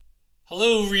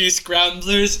Hello,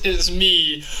 Re-Scramblers, it's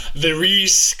me, the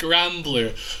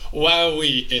Re-Scrambler.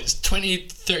 Wowee, it's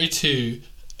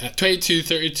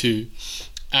 22:32,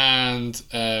 and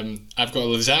I've got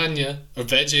a veggie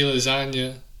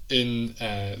lasagna in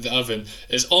the oven.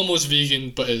 It's almost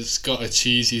vegan, but it's got a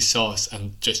cheesy sauce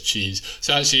and just cheese.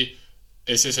 So actually,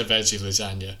 it's just a veggie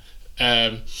lasagna.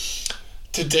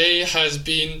 Today has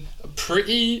been a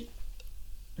pretty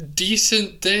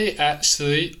decent day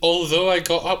actually, although I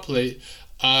got up late.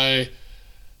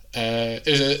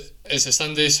 It's a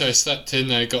Sunday, so I slept in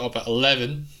and I got up at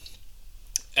 11.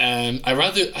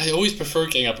 I always prefer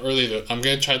getting up early though. I'm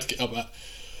going to try to get up at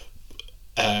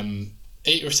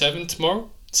 8 or 7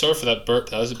 tomorrow. Sorry for that burp,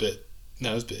 that was a bit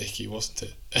icky, wasn't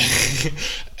it?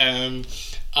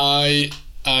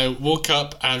 I woke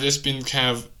up and I've just been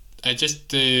I just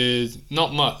did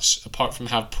not much apart from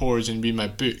have porridge and read my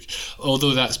book.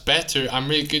 Although that's better, I'm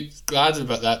really glad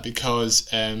about that because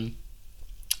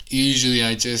usually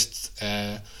I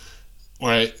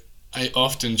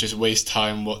often just waste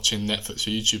time watching Netflix or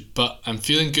YouTube. But I'm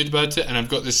feeling good about it, and I've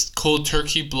got this cold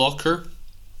turkey blocker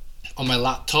on my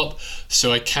laptop,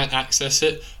 so I can't access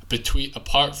it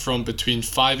apart from between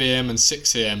 5 a.m. and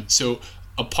 6 a.m. So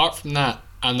apart from that,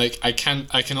 and I can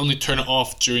only turn it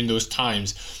off during those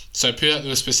times. So I put out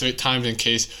those specific times in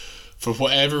case, for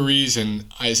whatever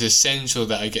reason, it's essential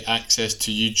that I get access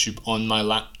to YouTube on my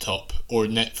laptop or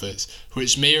Netflix,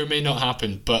 which may or may not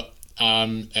happen. But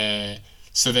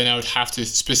so then I would have to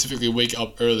specifically wake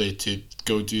up early to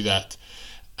go do that.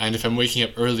 And if I'm waking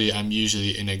up early, I'm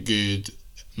usually in a good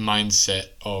mindset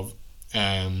of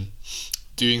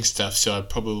doing stuff. So I'd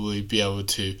probably be able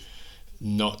to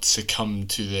not succumb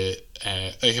to the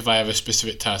if I have a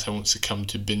specific task, I won't succumb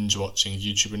to binge watching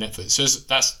YouTube or Netflix. So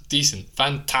that's decent,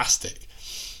 fantastic.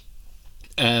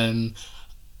 I'm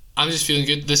just feeling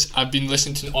good. I've been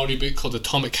listening to an audiobook called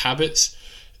Atomic Habits.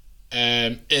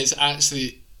 It's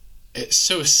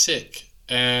so sick.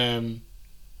 It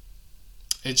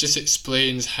just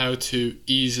explains how to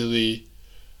easily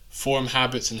form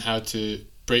habits and how to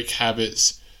break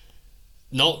habits.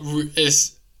 I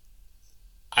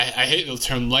hate the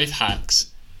term life hacks.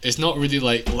 It's not really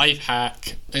like life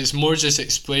hack. It's more just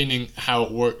explaining how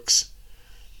it works.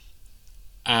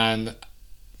 And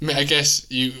I guess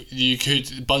you could,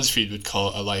 BuzzFeed would call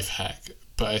it a life hack,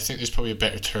 but I think there's probably a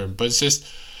better term. But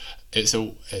it's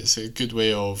a good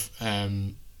way of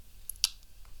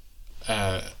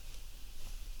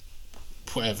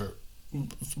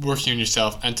working on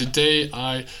yourself. And today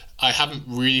I haven't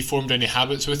really formed any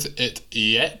habits with it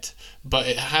yet, but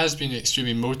it has been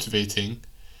extremely motivating.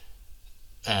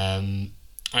 I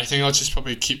think I'll just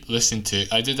probably keep listening to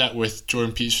it. I did that with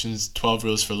Jordan Peterson's 12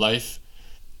 Rules for Life.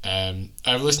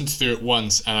 I've listened to it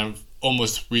once and I've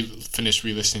almost finished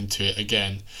re-listening to it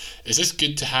again. It's just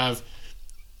good to have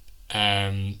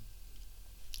if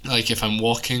I'm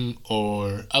walking,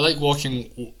 or I like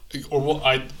walking, or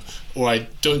I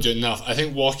don't do it enough. I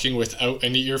think walking without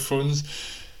any earphones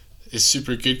is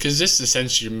super good because this is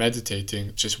essentially you're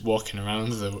meditating, just walking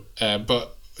around though.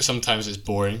 But sometimes it's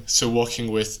boring. So walking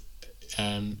with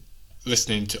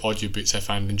listening to audiobooks I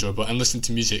find enjoyable, and listening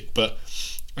to music, but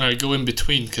I go in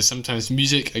between because sometimes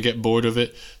music I get bored of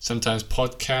it, sometimes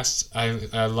podcasts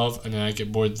I love and then I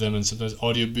get bored of them, and sometimes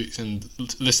audiobooks and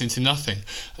listening to nothing.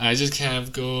 And I just kind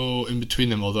of go in between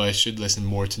them, although I should listen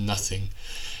more to nothing.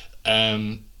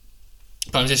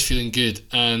 But I'm just feeling good,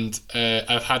 and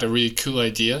I've had a really cool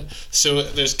idea. So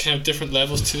there's kind of different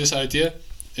levels to this idea.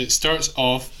 It starts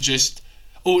off first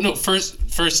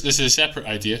this is a separate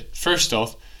idea. First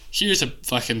off, here's a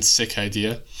fucking sick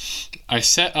idea. I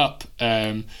set up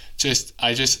I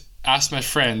just asked my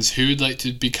friends who would like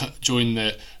to join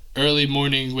the early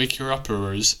morning wake your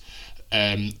uppers.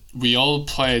 We all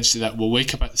pledged that we'll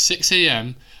wake up at 6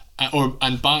 a.m.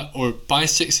 by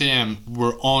 6 a.m.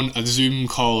 we're on a Zoom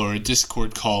call or a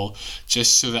Discord call,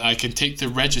 just so that I can take the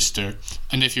register.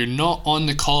 And if you're not on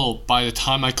the call by the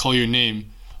time I call your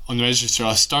name on the register,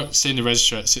 I'll start saying the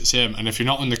register at 6 a.m. and if you're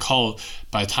not on the call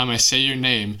by the time I say your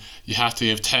name, you have to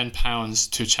give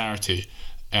 £10 to charity.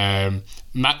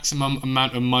 Maximum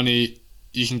amount of money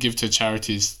you can give to a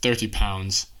charity is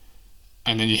 £30,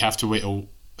 and then you have to wait a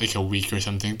week or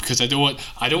something, because I don't want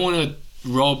to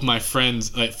rob my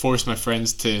friends, force my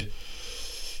friends to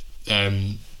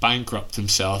bankrupt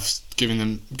themselves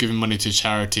giving money to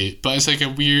charity. But it's like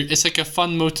a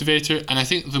fun motivator, and I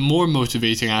think the more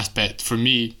motivating aspect for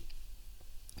me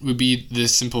would be the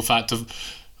simple fact of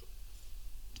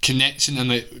connection and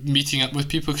meeting up with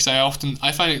people, because I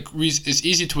find it's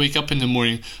easy to wake up in the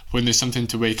morning when there's something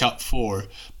to wake up for,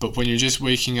 but when you're just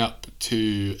waking up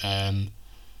to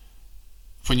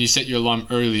when you set your alarm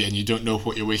early and you don't know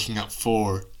what you're waking up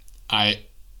for,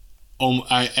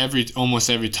 almost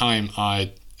every time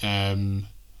I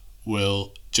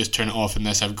will just turn it off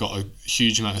unless I've got a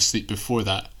huge amount of sleep before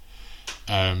that.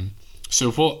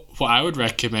 So what I would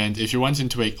recommend, if you're wanting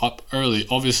to wake up early,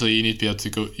 obviously you need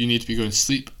to be going to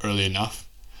sleep early enough,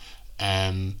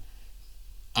 and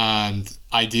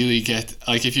ideally get,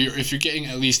 like, if you're getting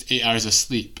at least 8 hours of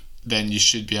sleep, then you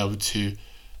should be able to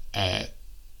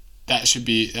that should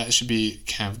be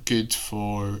kind of good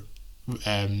for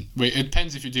it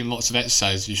depends. If you're doing lots of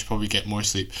exercise, you should probably get more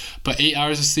sleep, but 8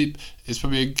 hours of sleep is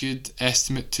probably a good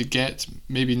estimate to get,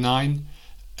 maybe 9.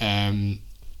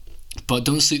 But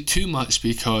don't sleep too much,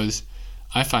 because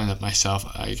I find that myself,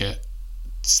 I get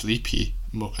sleepy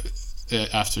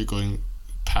after going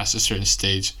past a certain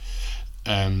stage.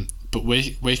 But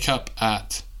wake up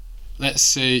at, let's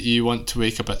say you want to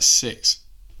wake up at 6.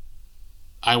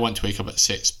 I want to wake up at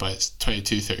 6, but it's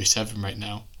 22:37 right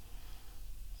now.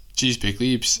 Jeez, big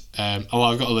leaps. I've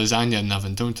got a lasagna in the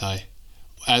oven, don't I?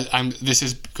 This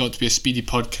has got to be a speedy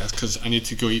podcast because I need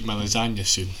to go eat my lasagna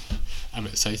soon. I'm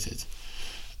excited.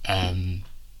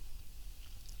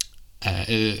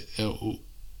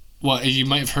 Well, you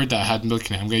might have heard that I had milk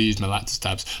in it. I'm going to use my lactose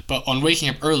tabs. But on waking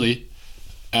up early,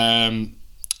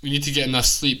 we need to get enough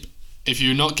sleep. If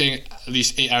you're not getting at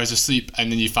least 8 hours of sleep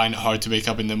and then you find it hard to wake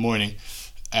up in the morning,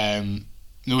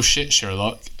 no shit,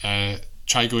 Sherlock.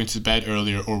 Try going to bed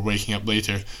earlier or waking up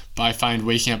later. But I find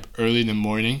waking up early in the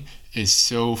morning is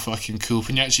so fucking cool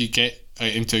when you actually get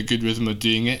into a good rhythm of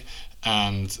doing it,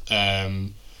 and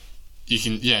you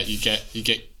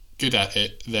get good at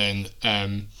it. Then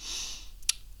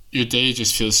your day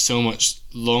just feels so much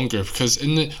longer, because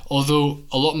although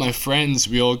a lot of my friends,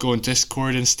 we all go on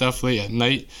Discord and stuff late at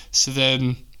night, so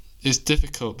then it's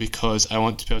difficult because I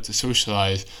want to be able to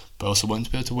socialise, but I also want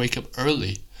to be able to wake up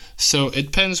early. So it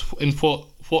depends in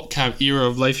what kind of era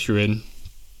of life you're in,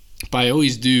 but I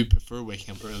always do prefer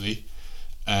waking up early.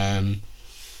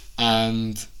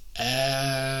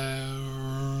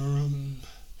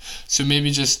 So maybe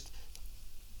just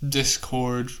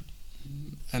Discord,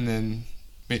 and then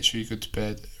make sure you go to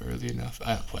bed early enough.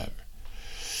 Whatever.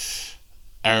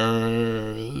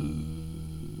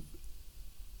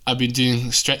 I've been doing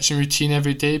a stretching routine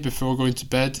every day before going to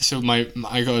bed. So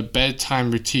I got a bedtime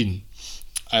routine.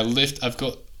 I've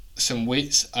got some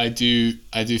weights. I do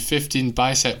 15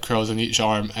 bicep curls on each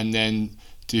arm, and then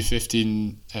do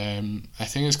 15 I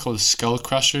think it's called skull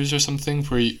crushers or something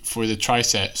for the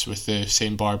triceps with the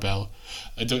same barbell.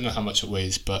 I don't know how much it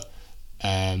weighs, but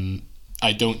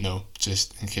I don't know,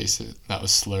 just in case that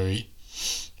was slurry.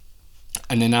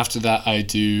 And then after that I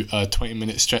do a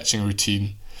 20-minute stretching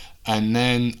routine, and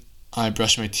then I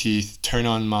brush my teeth, turn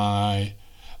on my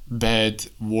bed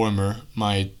warmer,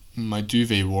 my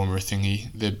duvet warmer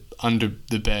thingy, the under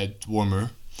the bed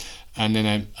warmer, and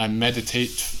then I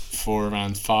meditate for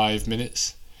around 5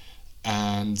 minutes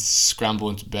and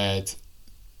scramble into bed.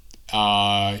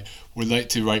 I would like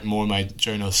to write more in my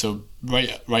journal, so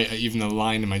write even a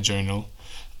line in my journal,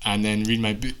 and then read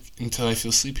my book until I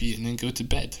feel sleepy, and then go to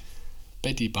bed.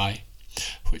 Beddy bye.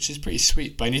 Which is pretty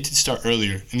sweet, but I need to start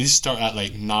earlier. I need to start at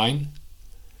like 9.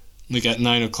 Like at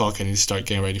 9 o'clock I need to start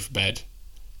getting ready for bed,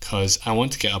 because I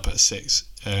want to get up at 6.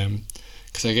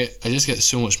 Because I just get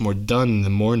so much more done in the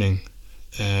morning.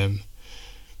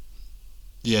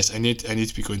 Yes, I need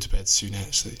to be going to bed soon,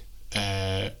 actually.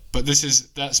 But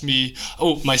that's me.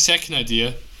 Oh, my second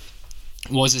idea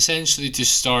was essentially to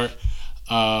start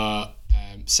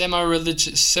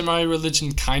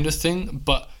semi-religion kind of thing,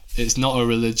 but it's not a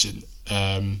religion.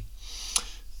 And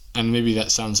maybe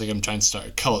that sounds like I'm trying to start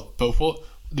a cult, but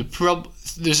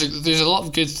there's a lot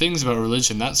of good things about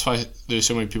religion. That's why there's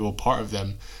so many people part of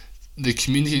them. The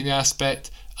community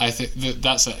aspect, I think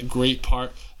that's a great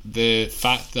part. The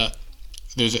fact that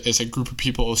it's a group of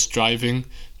people all striving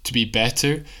to be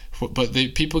better, but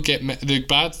the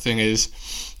bad thing is,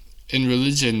 in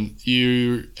religion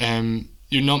you're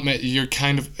not meant, you're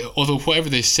kind of, although whatever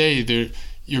they say,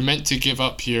 you're meant to give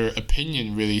up your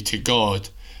opinion really to God,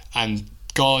 and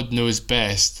God knows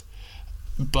best,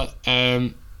 but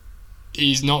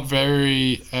he's not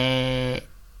very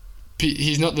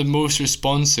he's not the most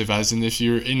responsive, as in if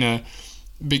you're in a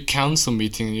big council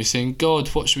meeting and you're saying, God,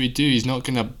 what should we do? He's not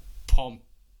going to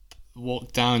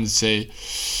walk down and say,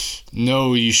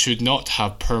 no, you should not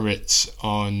have permits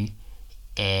on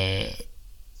the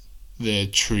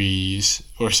trees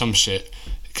or some shit,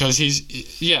 because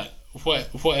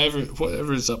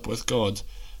whatever is up with God.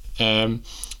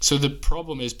 So the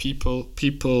problem is people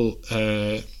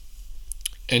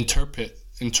interpret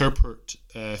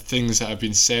things that have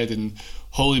been said in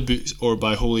holy books or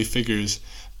by holy figures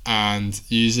and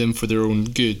use them for their own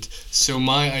good. So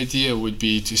my idea would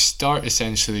be to start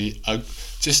essentially a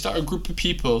group of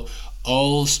people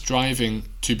all striving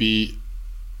to be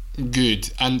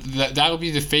good, and that would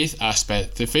be the faith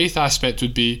aspect. The faith aspect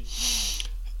would be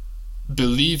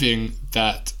believing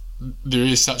that there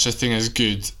is such a thing as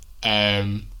good.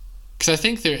 Because I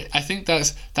think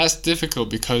that's difficult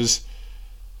because,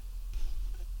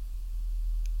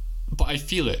 but I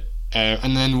feel it.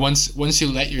 And then once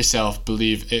you let yourself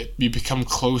believe it, you become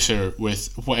closer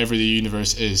with whatever the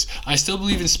universe is. I still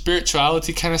believe in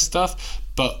spirituality kind of stuff,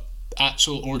 but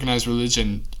actual organized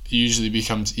religion usually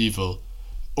becomes evil,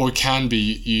 or can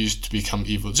be used to become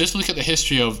evil. Just look at the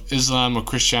history of Islam or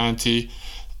Christianity,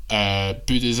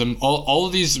 Buddhism, all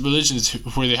of these religions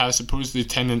where they have supposedly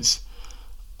tenets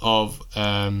of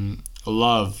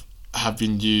love have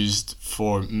been used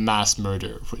for mass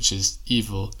murder, which is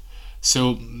evil.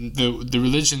 So the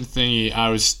religion thingy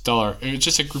I would start, it was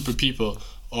just a group of people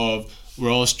of we're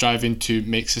all striving to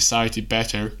make society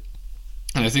better,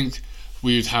 and I think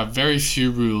we would have very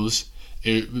few rules.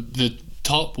 The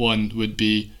top one would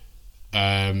be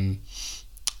it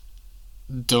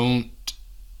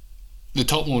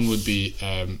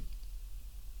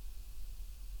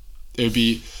would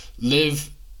be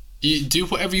do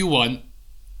whatever you want.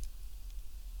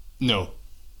 No.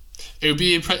 It would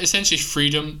be essentially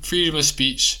freedom of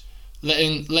speech,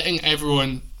 letting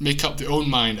everyone make up their own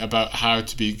mind about how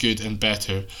to be good and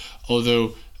better.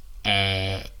 Although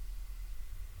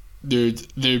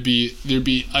there'd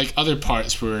be like other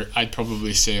parts where I'd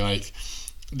probably say like,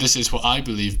 this is what I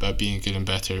believe about being good and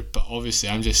better, but obviously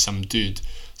I'm just some dude,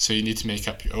 so you need to make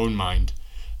up your own mind.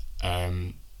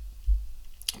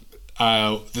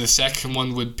 The second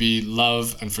one would be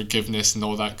love and forgiveness and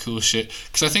all that cool shit.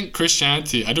 Because I think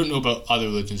Christianity, I don't know about other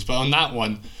religions, but on that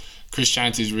one,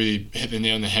 Christianity's really hit the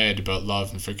nail on the head about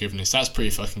love and forgiveness. That's pretty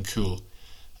fucking cool.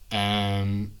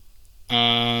 But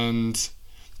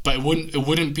it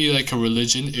wouldn't be like a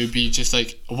religion. It would be just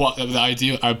like what the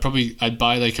idea. I'd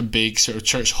buy like a big sort of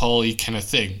church hall-y kind of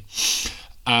thing,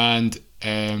 and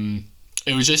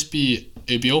it'd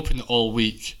be open all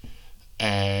week.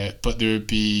 But there would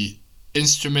be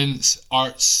instruments,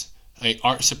 like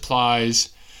art supplies,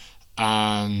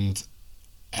 and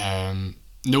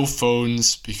no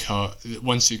phones, because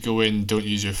once you go in, don't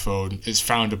use your phone. It's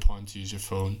frowned upon to use your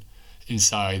phone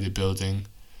inside the building.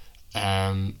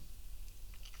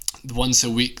 Once a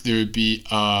week there would be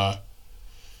a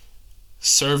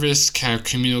service, kind of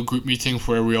communal group meeting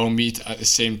where we all meet at the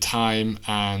same time,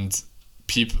 and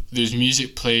there's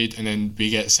music played, and then we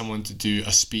get someone to do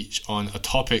a speech on a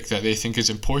topic that they think is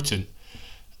important.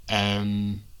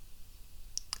 And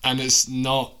it's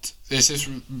just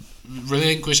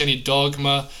relinquish any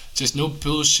dogma, just no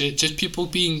bullshit, just people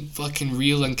being fucking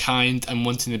real and kind and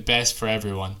wanting the best for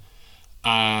everyone.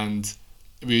 And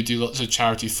we would do lots of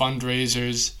charity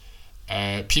fundraisers.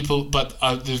 I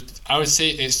would say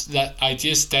it's that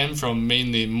idea stem from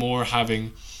mainly more of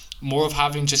having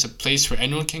just a place where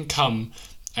anyone can come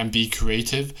and be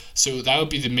creative. So that would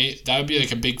be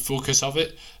like a big focus of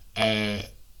it,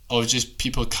 of just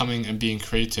people coming and being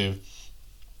creative.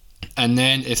 And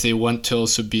then if they want to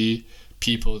also be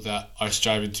people that are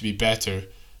striving to be better,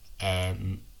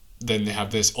 then they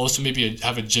have this. Also maybe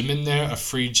have a gym in there, a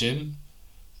free gym.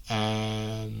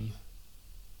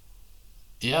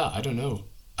 Yeah, I don't know.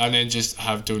 And then just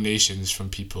have donations from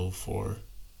people for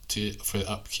the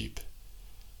upkeep.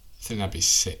 I think that'd be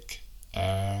sick.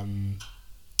 But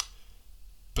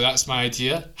that's my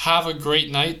idea. Have a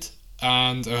great night,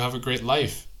 and have a great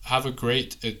life. Have a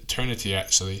great eternity,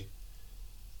 actually.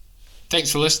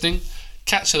 Thanks for listening.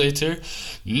 Catch you later.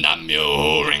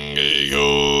 Namyo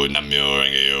Renge-kyo, Namyo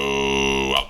Renge-kyo.